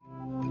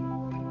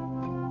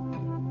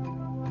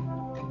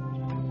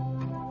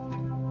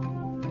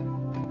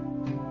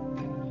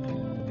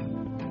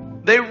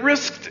They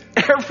risked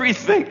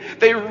everything.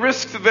 They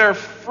risked their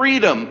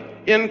freedom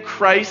in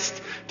Christ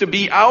to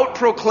be out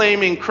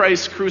proclaiming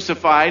Christ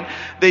crucified.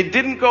 They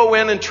didn't go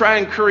in and try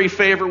and curry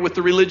favor with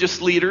the religious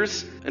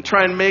leaders and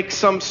try and make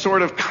some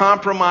sort of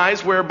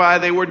compromise whereby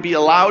they would be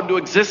allowed to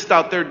exist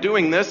out there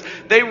doing this.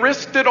 They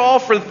risked it all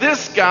for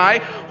this guy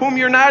whom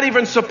you're not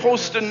even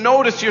supposed to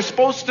notice. You're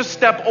supposed to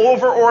step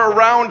over or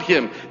around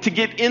him to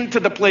get into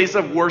the place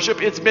of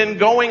worship. It's been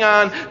going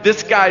on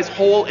this guy's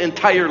whole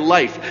entire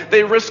life.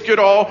 They risk it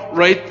all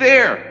right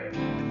there.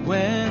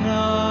 When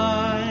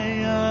I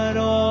had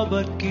all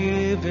but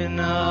given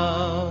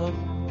up,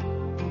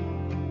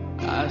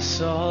 I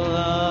saw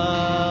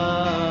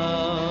love.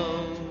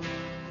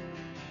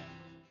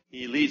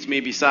 He leads me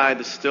beside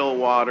the still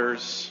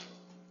waters.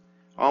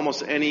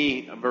 Almost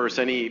any verse,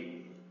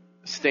 any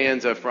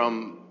stanza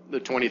from the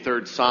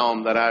 23rd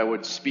Psalm that I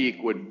would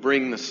speak would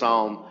bring the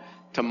Psalm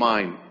to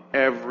mind.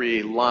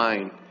 Every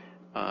line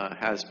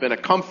has been a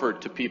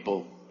comfort to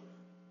people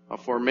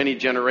for many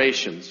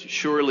generations.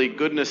 Surely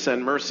goodness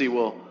and mercy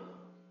will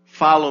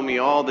follow me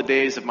all the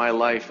days of my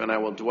life, and I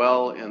will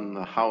dwell in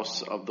the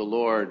house of the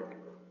Lord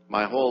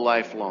my whole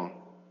life long.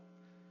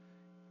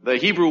 The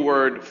Hebrew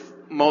word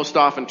most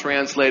often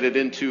translated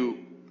into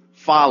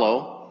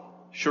follow,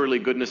 surely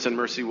goodness and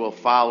mercy will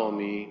follow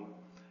me,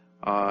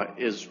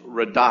 is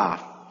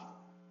radaf.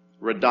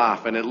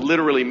 Radaf, and it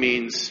literally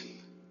means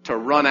to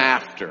run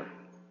after,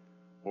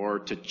 or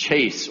to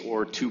chase,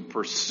 or to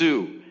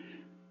pursue,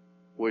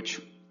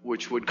 which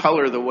would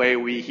color the way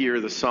we hear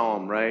the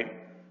psalm, right?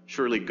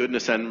 Surely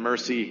goodness and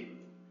mercy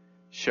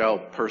shall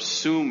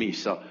pursue me,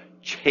 shall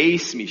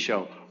chase me,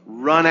 shall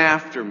run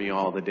after me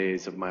all the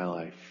days of my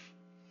life.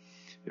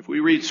 If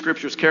we read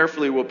scriptures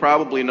carefully, we'll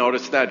probably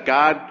notice that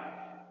God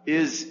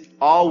is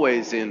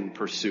always in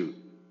pursuit.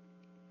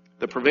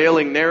 The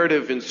prevailing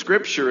narrative in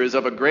scripture is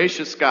of a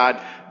gracious God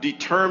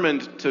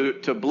determined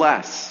to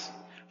bless.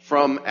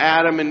 From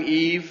Adam and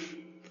Eve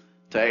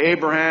to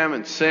Abraham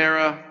and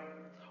Sarah,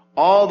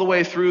 all the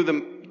way through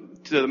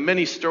to the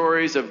many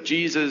stories of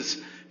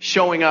Jesus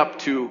showing up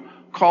to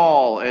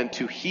call and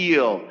to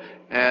heal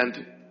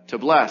and to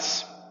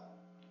bless.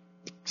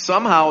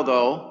 Somehow,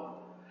 though,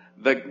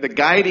 the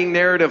guiding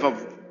narrative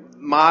of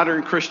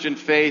modern Christian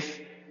faith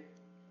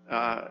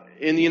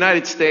in the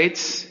United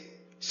States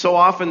so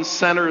often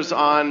centers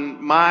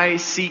on my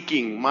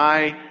seeking,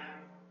 my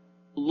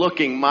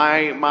looking,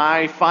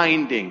 my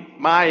finding,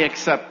 my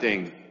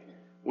accepting.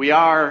 We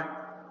are,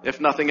 if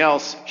nothing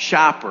else,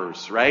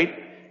 shoppers,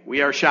 right?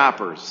 We are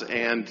shoppers,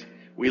 and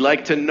we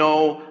like to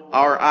know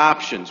our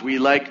options. We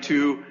like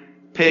to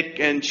pick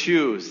and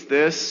choose.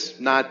 This,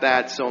 not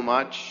that so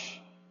much.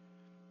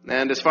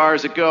 And as far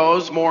as it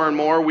goes, more and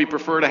more we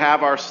prefer to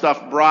have our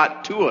stuff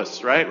brought to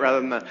us, right?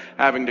 Rather than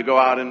having to go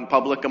out in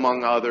public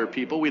among other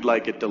people. We'd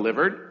like it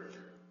delivered.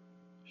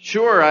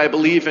 Sure, I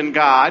believe in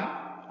God.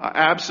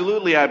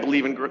 Absolutely, I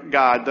believe in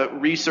God. The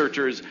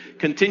researchers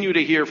continue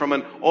to hear from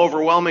an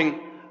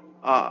overwhelming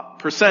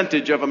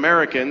percentage of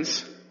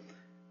Americans.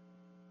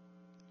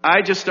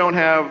 I just don't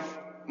have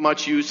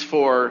much use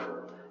for,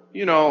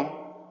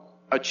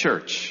 a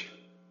church.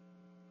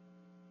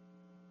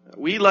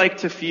 We like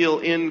to feel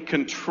in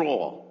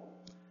control.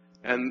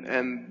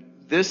 And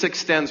this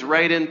extends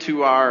right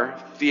into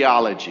our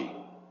theology.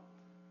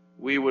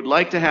 We would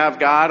like to have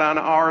God on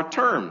our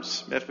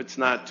terms, if it's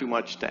not too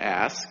much to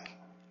ask.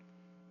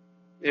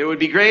 It would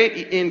be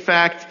great, in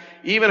fact,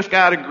 even if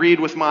God agreed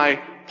with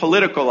my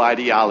political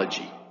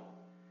ideology.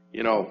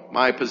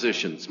 My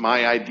positions,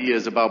 my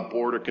ideas about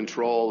border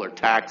control or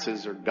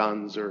taxes or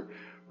guns or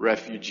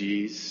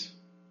refugees.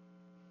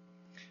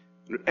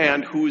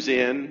 And who's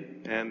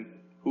in and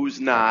who's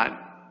not.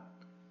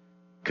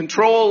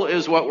 Control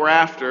is what we're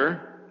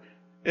after.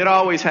 It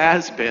always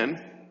has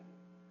been.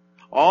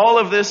 All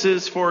of this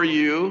is for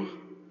you.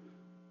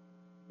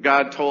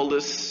 God told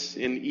us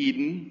in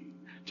Eden,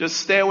 just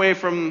stay away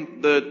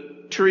from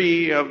the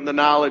tree of the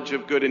knowledge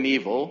of good and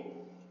evil.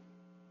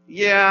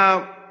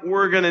 Yeah,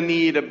 we're going to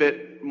need a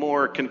bit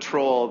more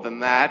control than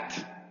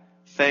that.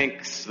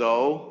 Thanks,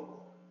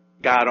 though,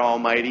 God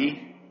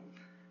Almighty.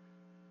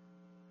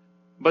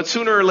 But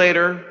sooner or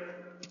later,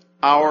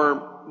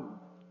 our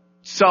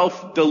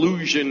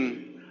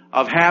self-delusion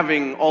of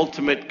having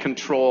ultimate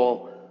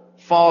control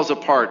falls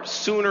apart.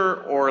 Sooner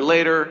or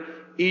later,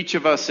 each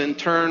of us in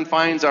turn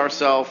finds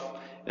ourselves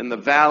in the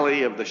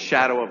valley of the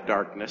shadow of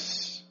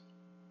darkness.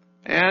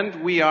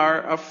 And we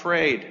are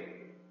afraid.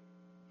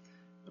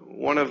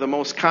 One of the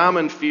most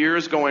common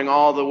fears going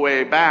all the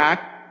way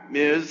back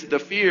is the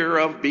fear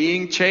of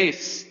being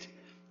chased,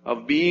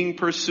 of being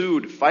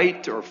pursued,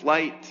 fight or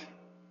flight.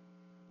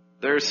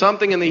 There's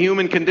something in the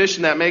human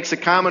condition that makes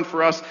it common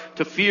for us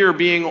to fear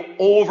being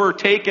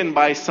overtaken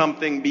by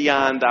something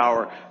beyond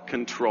our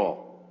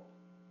control.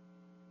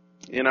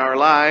 In our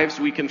lives,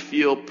 we can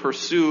feel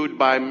pursued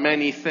by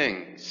many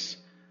things,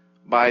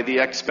 by the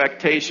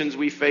expectations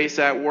we face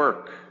at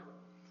work.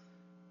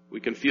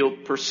 We can feel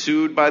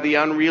pursued by the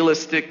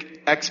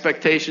unrealistic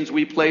expectations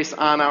we place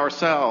on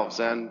ourselves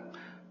and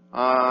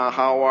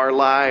how our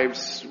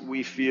lives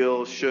we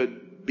feel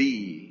should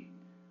be.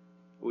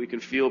 We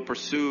can feel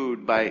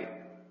pursued by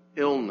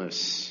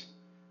illness,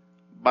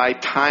 by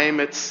time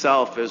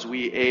itself as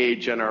we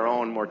age and our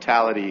own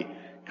mortality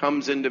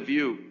comes into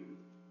view.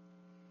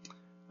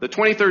 The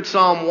 23rd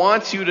Psalm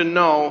wants you to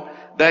know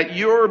that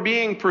you're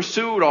being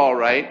pursued all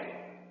right,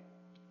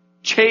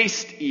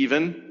 chased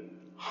even,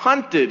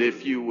 hunted,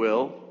 if you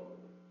will,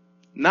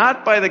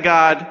 not by the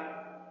God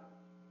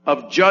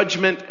of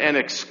judgment and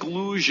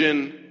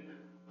exclusion,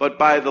 but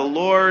by the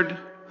Lord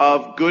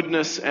of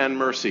goodness and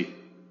mercy.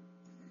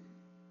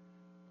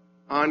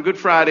 On Good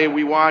Friday,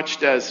 we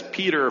watched as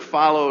Peter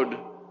followed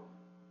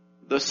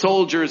the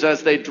soldiers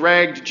as they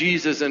dragged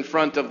Jesus in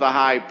front of the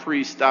high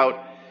priest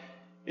out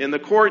in the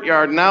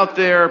courtyard. And out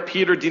there,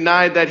 Peter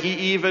denied that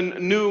he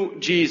even knew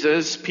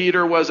Jesus.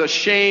 Peter was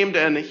ashamed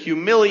and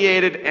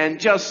humiliated and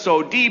just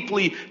so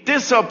deeply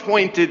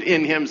disappointed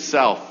in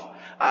himself.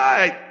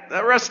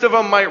 The rest of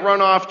them might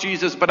run off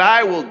Jesus, but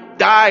I will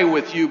die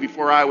with you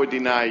before I would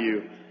deny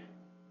you.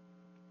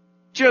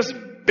 Just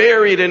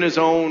buried in his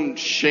own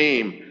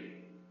shame.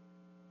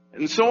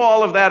 And so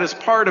all of that is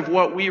part of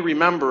what we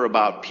remember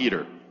about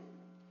Peter.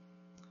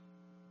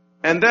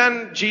 And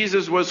then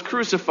Jesus was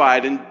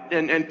crucified,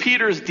 and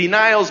Peter's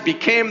denials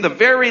became the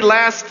very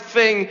last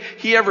thing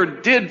he ever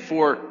did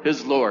for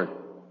his Lord.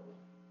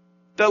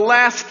 The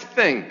last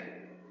thing.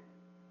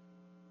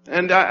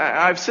 And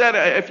I've said,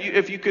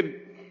 if you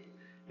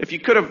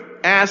could have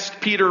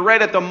asked Peter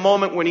right at the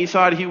moment when he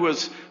thought he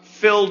was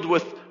filled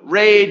with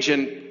rage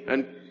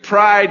and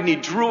pride, and he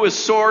drew his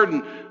sword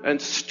and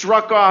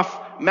struck off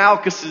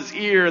Malchus's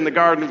ear in the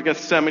Garden of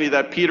Gethsemane,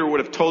 that Peter would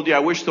have told you, I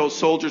wish those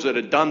soldiers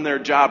had done their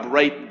job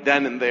right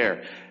then and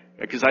there,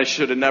 because I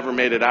should have never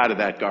made it out of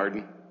that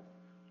garden.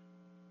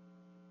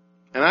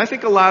 And I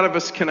think a lot of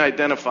us can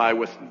identify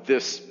with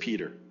this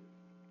Peter.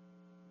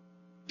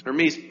 Or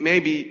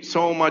maybe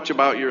so much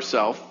about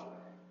yourself,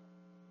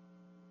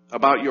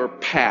 about your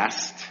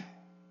past,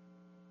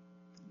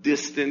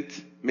 distant,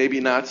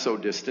 maybe not so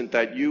distant,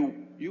 that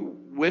you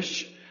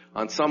wish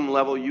on some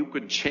level you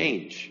could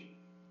change.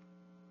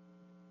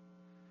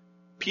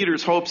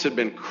 Peter's hopes had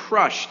been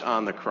crushed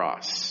on the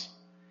cross,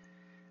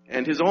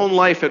 and his own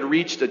life had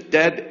reached a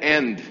dead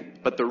end.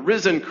 But the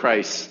risen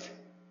Christ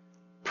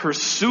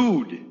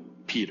pursued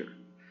Peter,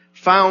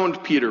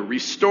 found Peter,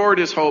 restored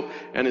his hope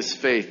and his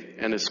faith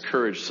and his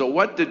courage. So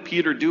what did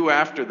Peter do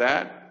after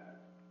that?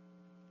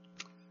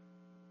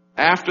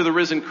 After the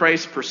risen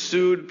Christ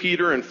pursued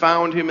Peter and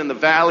found him in the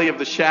valley of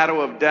the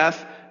shadow of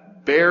death,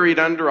 buried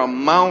under a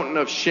mountain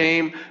of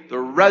shame, the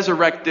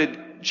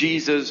resurrected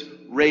Jesus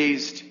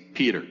raised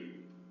Peter.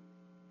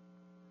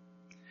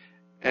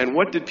 And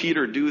what did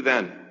Peter do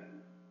then?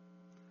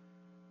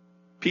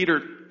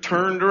 Peter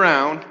turned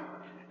around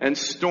and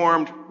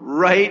stormed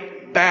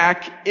right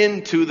back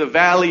into the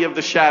valley of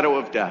the shadow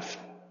of death.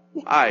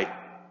 Why?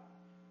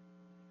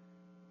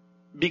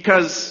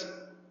 Because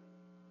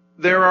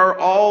there are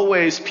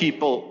always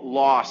people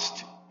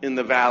lost in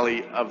the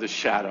valley of the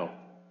shadow.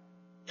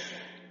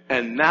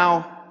 And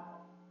now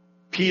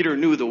Peter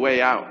knew the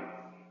way out.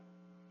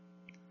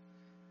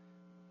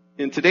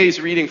 In today's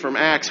reading from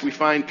Acts, we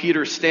find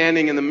Peter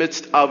standing in the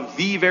midst of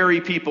the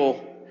very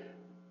people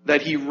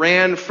that he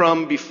ran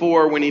from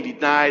before when he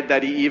denied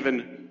that he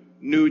even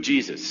knew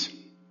Jesus.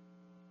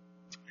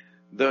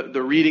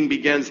 The reading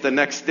begins, the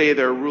next day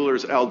there are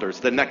rulers, elders,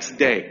 the next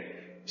day.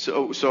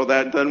 So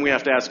that then we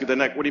have to ask, what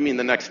do you mean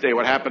the next day?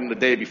 What happened the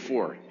day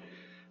before?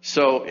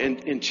 So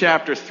in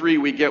chapter 3,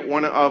 we get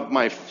one of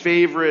my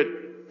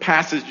favorite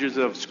passages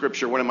of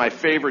Scripture, one of my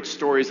favorite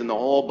stories in the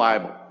whole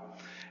Bible.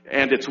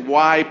 And it's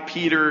why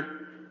Peter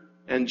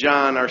and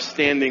John are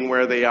standing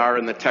where they are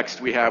in the text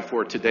we have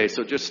for today.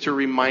 So just to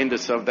remind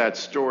us of that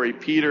story,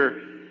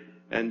 Peter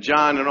and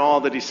John and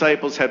all the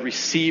disciples had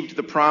received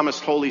the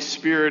promised Holy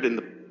Spirit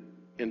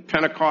in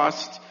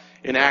Pentecost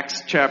in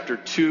Acts chapter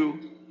 2.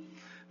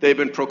 They've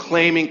been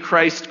proclaiming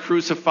Christ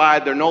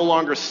crucified. They're no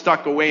longer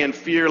stuck away in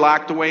fear,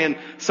 locked away in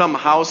some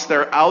house.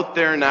 They're out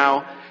there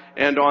now.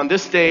 And on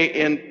this day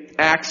in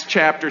Acts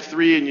chapter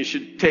 3, and you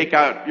should take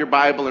out your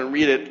Bible and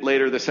read it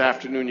later this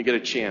afternoon, you get a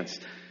chance.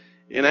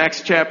 In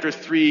Acts chapter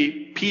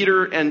 3,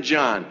 Peter and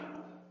John,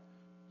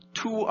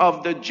 two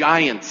of the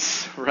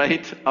giants,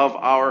 right, of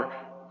our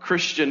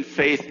Christian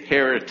faith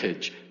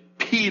heritage,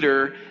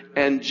 Peter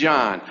and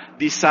John,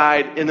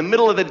 decide in the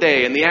middle of the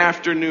day, in the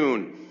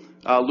afternoon,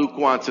 Luke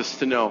wants us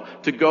to know,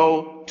 to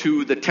go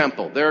to the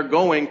temple. They're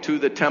going to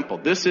the temple.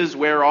 This is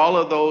where all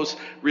of those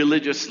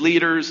religious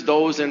leaders,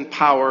 those in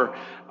power,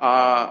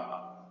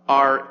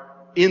 are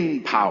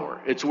in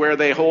power. It's where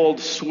they hold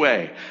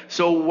sway.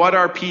 So what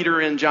are Peter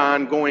and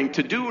John going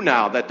to do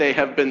now that they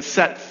have been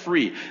set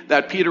free?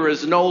 That Peter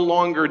is no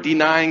longer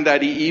denying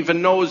that he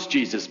even knows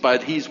Jesus,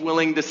 but he's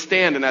willing to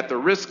stand and at the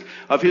risk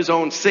of his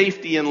own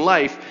safety and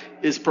life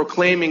is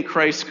proclaiming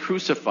Christ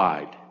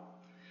crucified.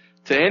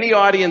 to any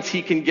audience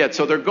he can get.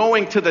 So they're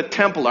going to the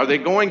temple. Are they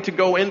going to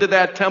go into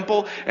that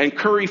temple and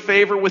curry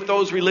favor with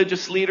those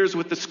religious leaders,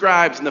 with the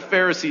scribes and the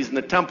Pharisees and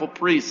the temple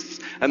priests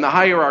and the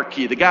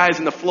hierarchy, the guys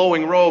in the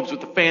flowing robes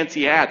with the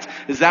fancy hats?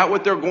 Is that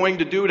what they're going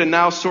to do to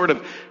now sort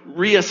of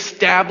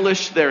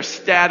reestablish their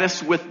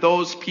status with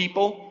those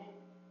people?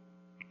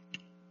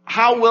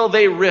 How will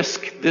they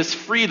risk this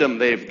freedom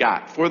they've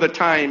got for the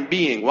time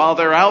being while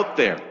they're out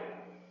there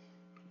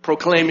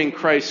proclaiming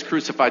Christ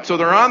crucified? So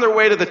they're on their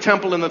way to the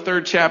temple in the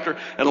 3rd chapter,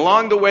 and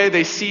along the way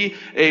they see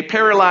a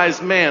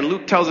paralyzed man.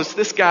 Luke tells us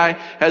this guy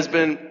has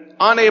been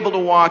unable to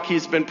walk.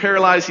 He's been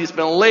paralyzed. He's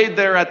been laid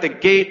there at the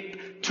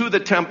gate to the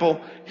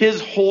temple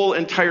his whole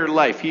entire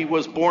life. He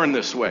was born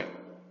this way.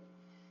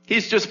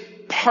 He's just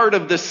part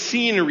of the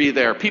scenery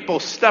there.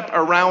 People step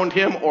around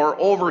him or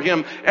over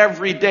him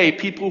every day.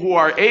 People who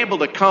are able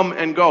to come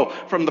and go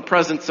from the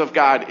presence of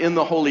God in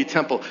the holy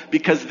temple,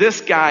 because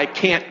this guy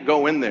can't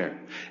go in there.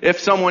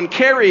 If someone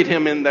carried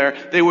him in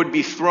there, they would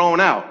be thrown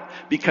out,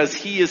 because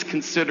he is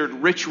considered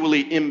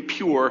ritually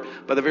impure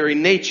by the very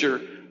nature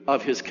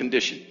of his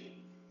condition.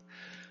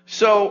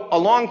 So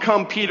along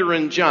come Peter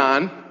and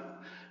John.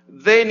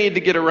 They need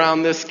to get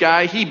around this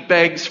guy. He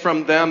begs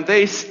from them.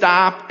 They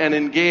stop and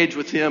engage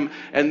with him.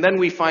 And then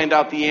we find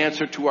out the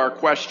answer to our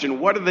question: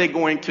 what are they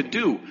going to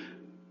do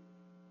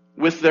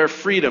with their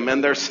freedom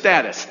and their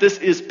status? This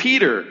is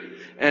Peter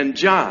and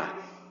John,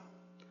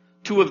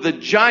 two of the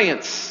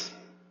giants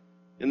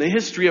in the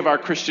history of our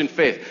Christian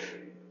faith.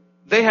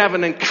 They have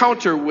an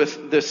encounter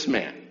with this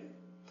man.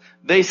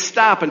 They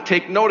stop and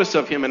take notice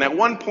of him. And at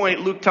one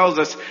point, Luke tells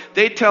us,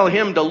 they tell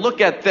him to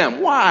look at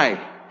them.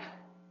 Why?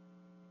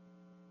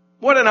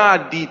 What an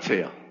odd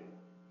detail.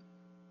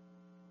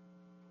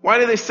 Why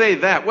do they say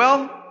that?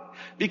 Well,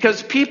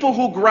 because people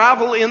who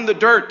grovel in the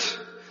dirt,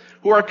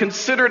 who are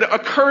considered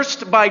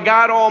accursed by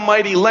God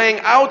Almighty, laying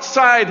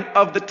outside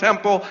of the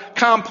temple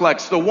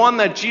complex, the one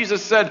that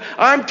Jesus said,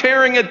 I'm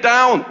tearing it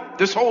down,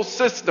 this whole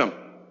system,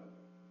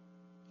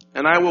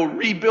 and I will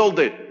rebuild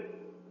it.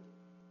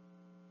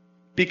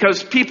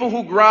 Because people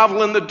who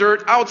grovel in the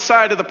dirt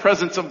outside of the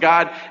presence of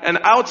God and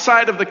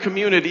outside of the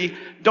community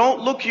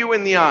don't look you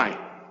in the eye.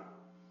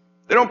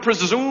 They don't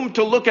presume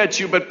to look at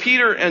you, but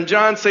Peter and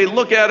John say,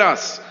 look at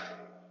us.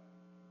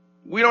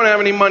 We don't have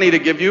any money to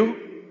give you.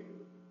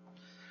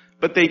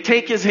 But they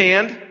take his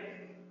hand.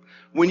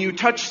 When you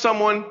touch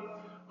someone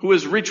who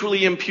is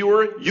ritually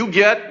impure, you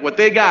get what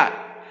they got.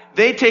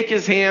 They take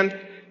his hand.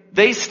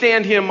 They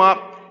stand him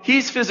up.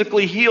 He's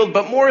physically healed.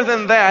 But more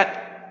than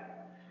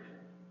that,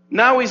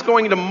 now he's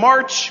going to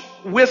march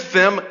with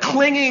them,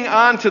 clinging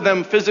onto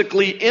them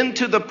physically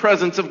into the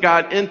presence of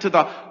God, into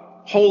the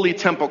holy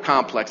temple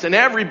complex, and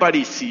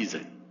everybody sees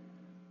it.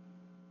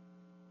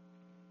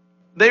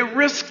 They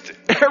risked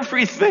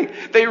everything.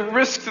 They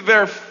risked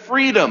their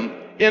freedom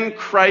in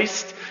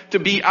Christ to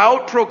be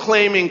out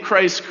proclaiming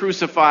Christ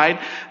crucified.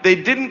 They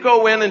didn't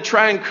go in and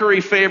try and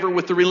curry favor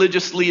with the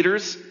religious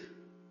leaders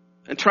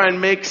and try and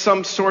make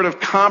some sort of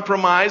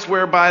compromise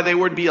whereby they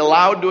would be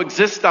allowed to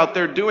exist out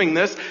there doing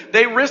this.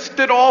 They risked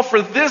it all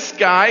for this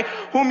guy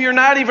whom you're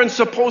not even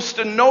supposed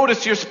to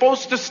notice. You're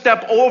supposed to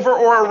step over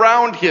or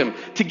around him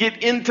to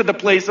get into the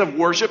place of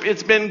worship.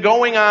 It's been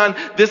going on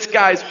this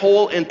guy's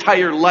whole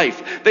entire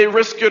life. They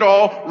risk it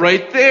all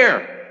right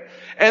there.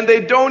 And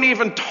they don't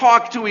even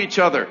talk to each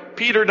other.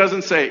 Peter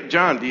doesn't say,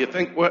 John, do you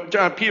think what?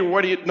 John, Peter,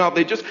 what do you? No,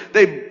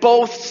 they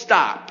both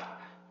stop.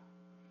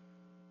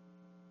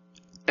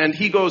 And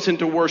he goes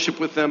into worship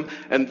with them,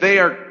 and they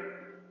are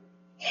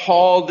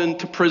hauled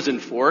into prison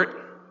for it.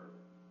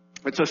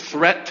 It's a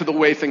threat to the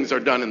way things are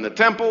done in the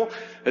temple.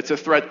 It's a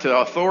threat to the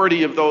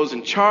authority of those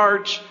in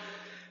charge.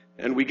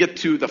 And we get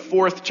to the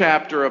 4th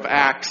chapter of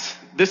Acts.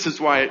 This is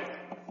why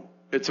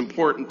it's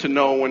important to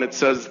know when it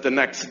says the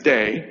next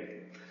day.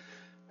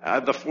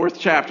 The 4th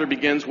chapter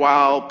begins,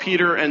 while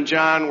Peter and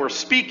John were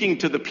speaking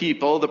to the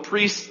people, the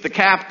priests, the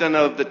captain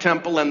of the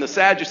temple, and the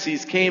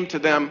Sadducees came to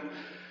them,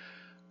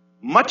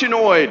 much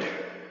annoyed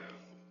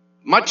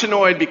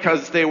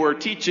because they were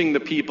teaching the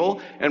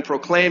people and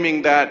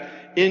proclaiming that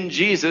in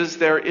Jesus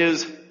there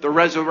is the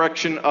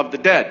resurrection of the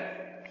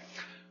dead.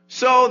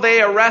 So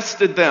they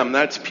arrested them,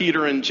 that's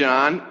Peter and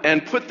John,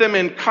 and put them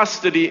in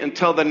custody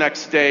until the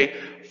next day,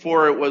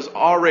 for it was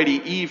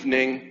already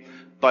evening.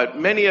 But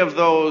many of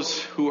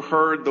those who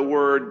heard the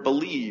word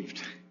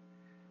believed,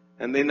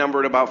 and they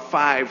numbered about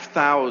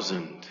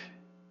 5,000.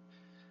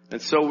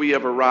 And so we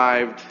have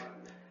arrived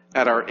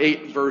at our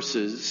 8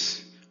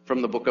 verses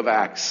from the book of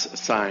Acts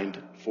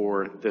assigned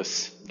for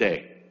this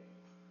day.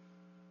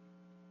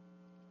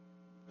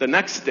 The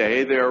next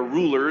day, there are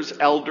rulers,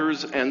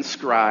 elders, and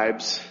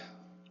scribes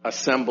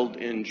assembled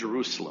in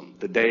Jerusalem.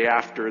 The day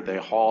after, they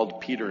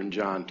hauled Peter and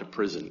John to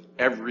prison.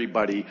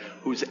 Everybody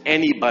who's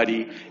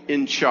anybody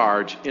in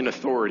charge, in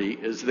authority,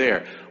 is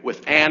there.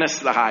 With Annas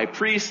the high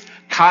priest,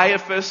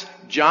 Caiaphas,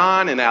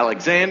 John and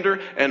Alexander,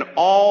 and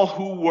all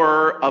who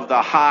were of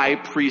the high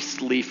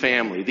priestly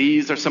family.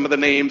 These are some of the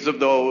names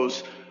of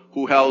those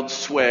who held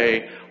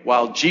sway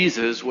while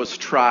Jesus was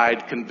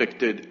tried,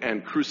 convicted,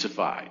 and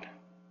crucified.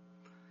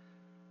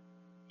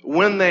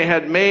 When they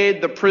had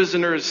made the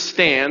prisoners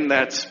stand,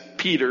 that's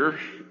Peter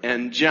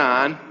and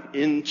John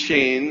in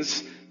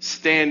chains,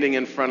 standing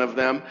in front of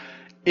them,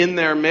 in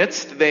their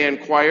midst, they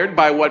inquired,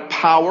 "By what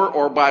power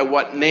or by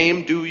what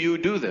name do you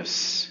do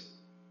this?"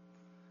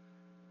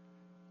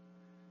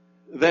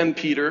 Then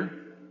Peter,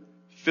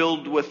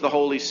 filled with the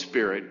Holy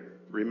Spirit,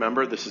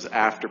 remember this is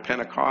after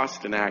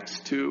Pentecost in Acts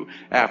 2,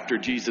 after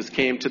Jesus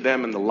came to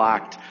them in the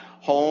locked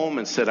home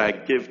and said, "I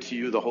give to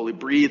you the Holy,"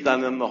 breathed on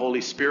them the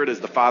Holy Spirit,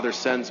 "as the Father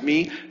sends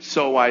me,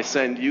 so I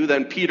send you."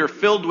 Then Peter,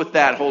 filled with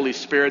that Holy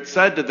Spirit,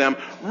 said to them,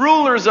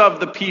 "Rulers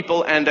of the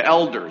people and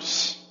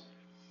elders."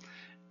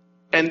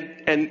 And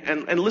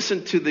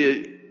listen to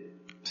the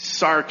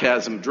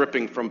sarcasm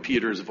dripping from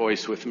Peter's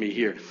voice with me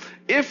here.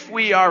 "If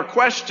we are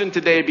questioned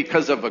today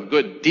because of a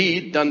good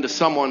deed done to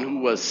someone who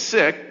was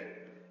sick,"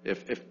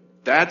 if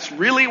that's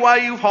really why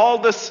you've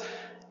hauled us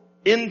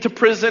into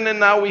prison and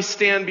now we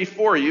stand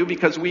before you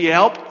because we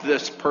helped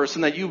this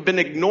person that you've been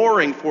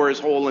ignoring for his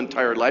whole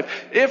entire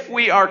life. "If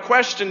we are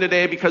questioned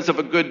today because of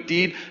a good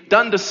deed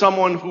done to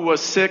someone who was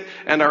sick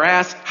and are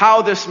asked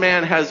how this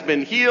man has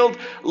been healed,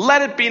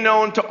 let it be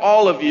known to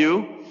all of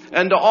you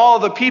and to all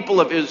the people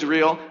of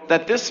Israel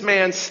that this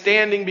man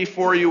standing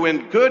before you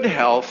in good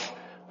health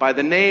by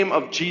the name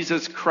of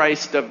Jesus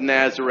Christ of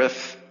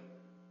Nazareth,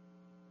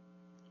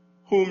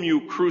 whom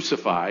you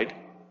crucified,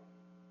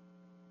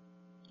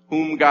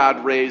 whom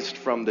God raised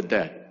from the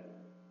dead."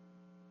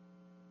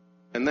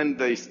 And then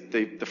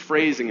the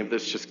phrasing of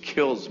this just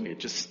kills me. It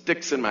just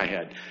sticks in my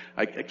head.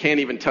 I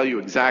can't even tell you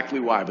exactly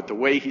why, but the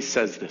way he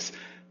says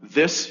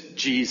this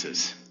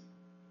Jesus,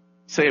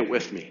 say it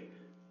with me,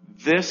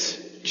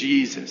 this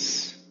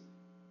Jesus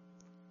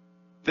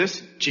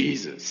is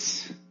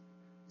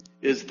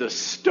the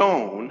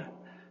stone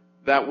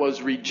that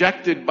was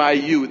rejected by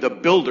you, the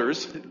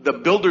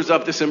builders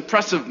of this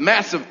impressive,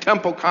 massive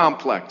temple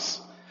complex.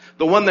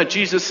 The one that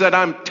Jesus said,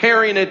 "I'm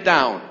tearing it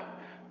down,"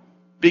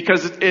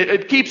 because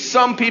it keeps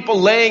some people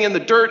laying in the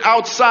dirt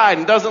outside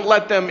and doesn't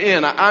let them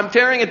in. I'm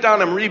tearing it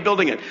down, I'm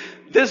rebuilding it.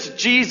 This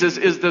Jesus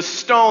is the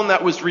stone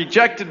that was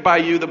rejected by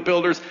you, the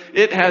builders.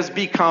 It has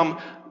become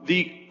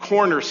the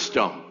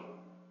cornerstone.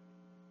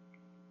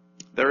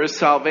 There is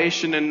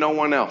salvation in no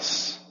one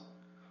else.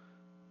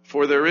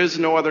 For there is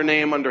no other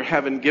name under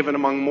heaven given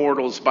among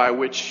mortals by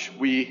which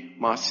we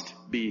must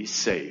be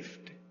saved.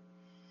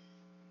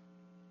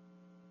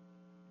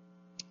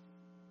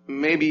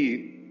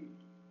 Maybe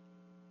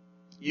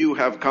you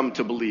have come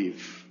to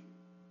believe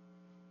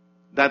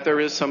that there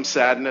is some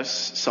sadness,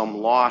 some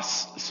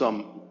loss,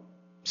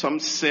 some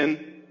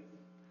sin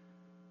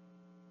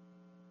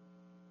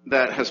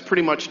that has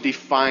pretty much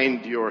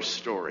defined your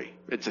story.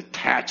 It's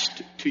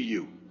attached to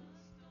you.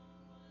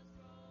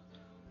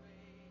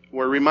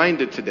 We're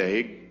reminded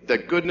today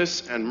that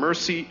goodness and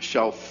mercy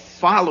shall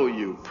follow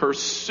you,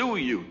 pursue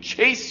you,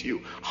 chase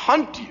you,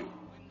 hunt you.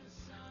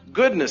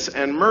 Goodness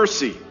and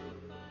mercy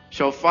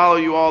shall follow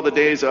you all the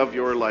days of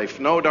your life.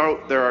 No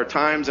doubt there are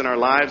times in our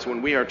lives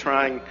when we are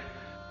trying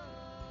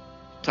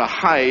to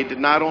hide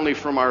not only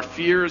from our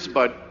fears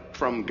but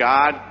from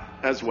God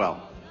as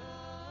well.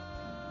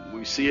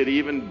 We see it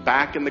even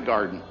back in the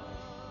garden.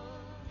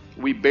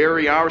 We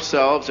bury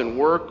ourselves in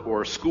work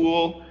or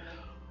school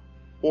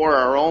or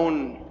our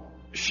own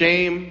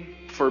shame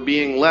for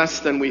being less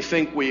than we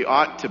think we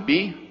ought to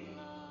be.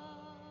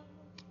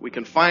 We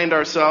can find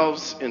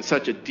ourselves in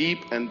such a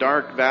deep and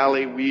dark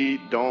valley we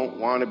don't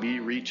want to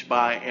be reached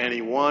by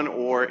anyone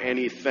or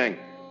anything.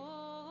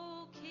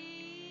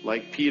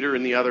 Like Peter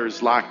and the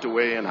others locked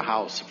away in a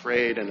house,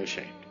 afraid and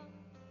ashamed.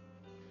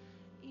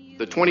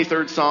 The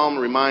 23rd Psalm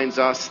reminds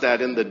us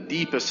that in the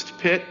deepest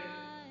pit,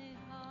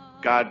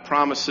 God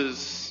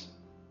promises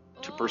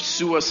to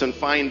pursue us and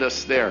find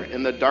us there.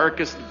 In the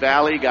darkest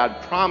valley,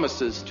 God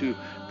promises to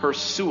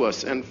pursue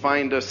us and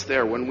find us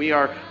there. When we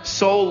are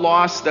so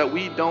lost that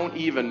we don't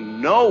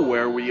even know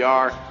where we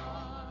are,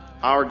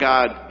 our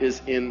God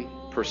is in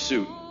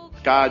pursuit.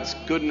 God's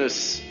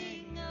goodness,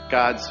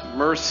 God's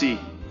mercy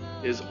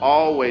is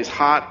always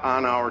hot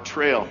on our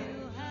trail.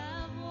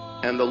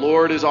 And the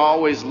Lord is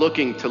always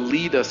looking to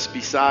lead us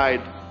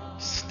beside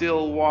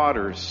still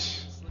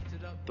waters,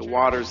 the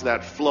waters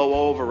that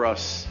flow over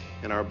us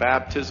in our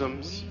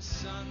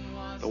baptisms,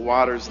 the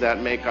waters that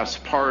make us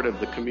part of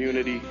the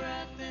community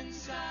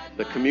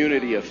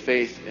of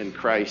faith in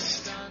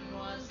Christ,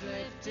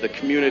 the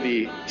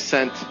community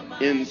sent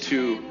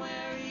into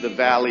the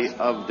valley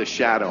of the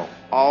shadow,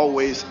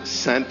 always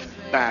sent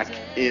back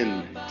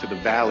into the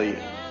valley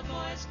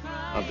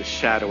of the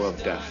shadow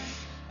of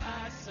death.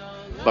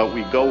 But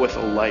we go with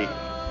a light.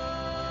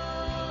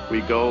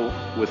 We go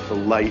with the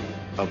light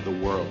of the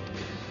world.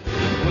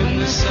 When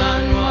the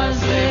sun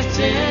was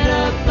lifted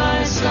up,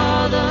 I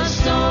saw the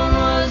stone.